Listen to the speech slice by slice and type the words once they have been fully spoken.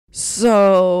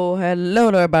So, hello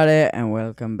everybody and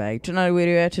welcome back to another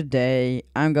video. Today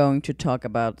I'm going to talk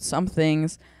about some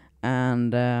things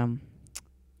and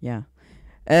yeah.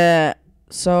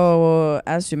 So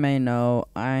as you may know,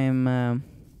 wait,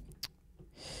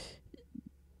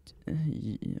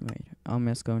 I'm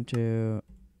just going to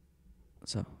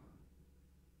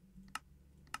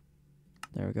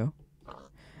there we go.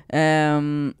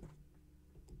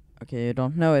 Okay, you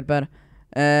don't know it, but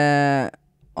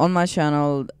on my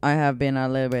channel I have been a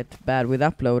little bit bad with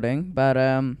uploading, but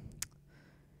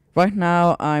right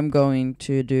now I'm not going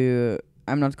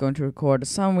to record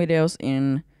some videos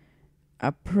in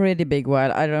a pretty big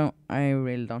while. I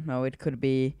really don't know. It could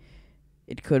be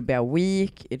a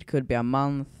week, it could be a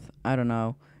month, I don't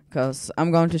know, cuz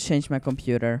I'm going to change my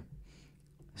computer.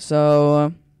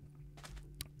 So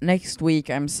next week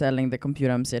I'm selling the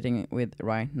computer I'm sitting with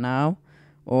right now,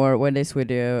 or when this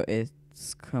video is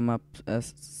come up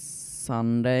as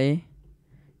Sunday,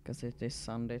 because it is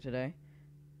Sunday today.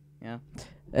 Yeah.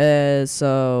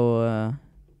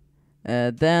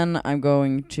 Then I'm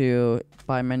going to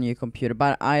buy my new computer,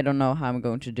 but I don't know how I'm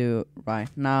going to do right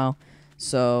now.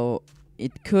 So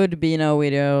it could be no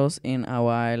videos in a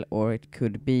while, or it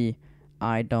could be,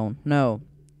 I don't know.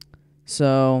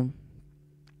 So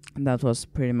that was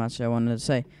pretty much what I wanted to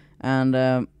say.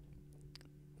 And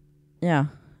yeah,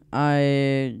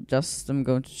 I just am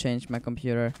going to change my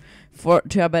computer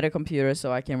to a better computer so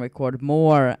I can record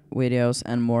more videos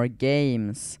and more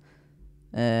games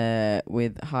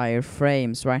with higher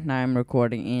frames. Right now I'm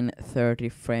recording in 30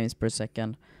 frames per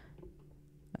second,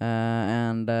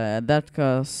 and that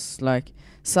cause like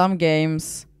some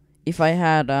games, if I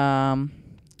had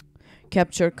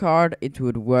capture card it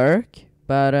would work,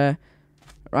 but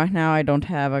right now I don't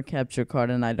have a capture card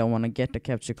and I don't want to get a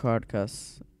capture card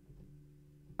cause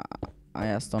I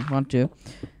just don't want to.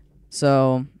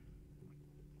 So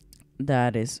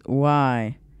that is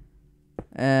why.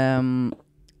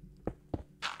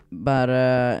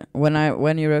 But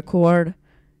when you record,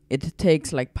 it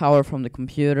takes like power from the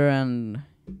computer, and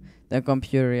the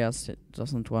computer just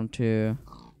doesn't want to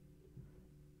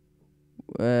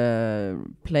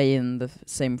play in the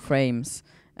same frames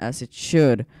as it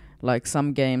should. Like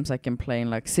some games I can play in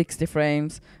like 60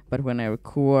 frames, but when I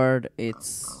record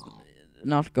it's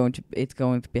going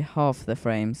to be half the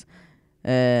frames,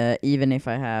 even if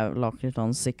I have locked it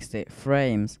on 60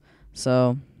 frames.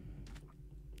 So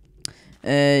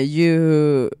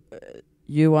you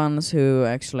ones who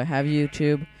actually have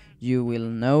YouTube, you will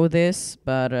know this,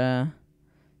 but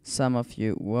some of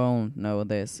you won't know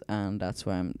this, and that's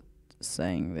why I'm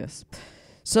saying this.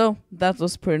 So that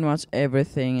was pretty much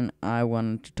everything I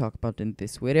wanted to talk about in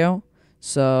this video.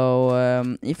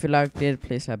 So if you liked it,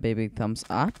 please have a big thumbs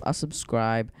up, a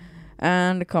subscribe,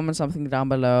 and comment something down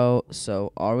below.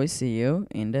 So I will see you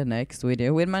in the next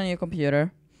video with my new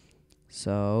computer.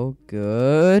 So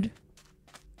goodbye.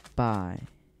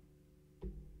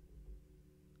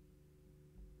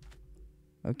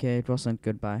 Okay, it wasn't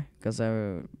goodbye because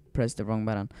I pressed the wrong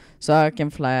button. So I can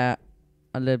fly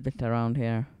a little bit around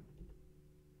here.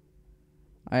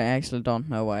 I actually don't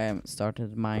know why I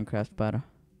started Minecraft, but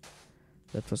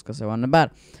that was because I wanted.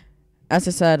 But as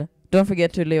I said, don't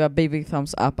forget to leave a big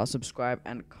thumbs up, a subscribe,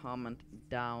 and comment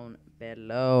down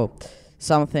below.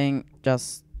 Something,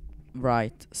 just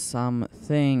write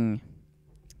something.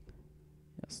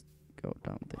 Just go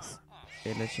down this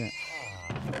village.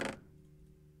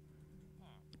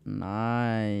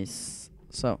 Nice.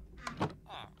 So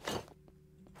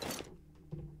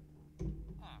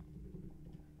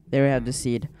there we have the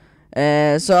seed.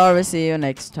 So I will see you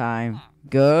next time.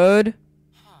 Goodbye.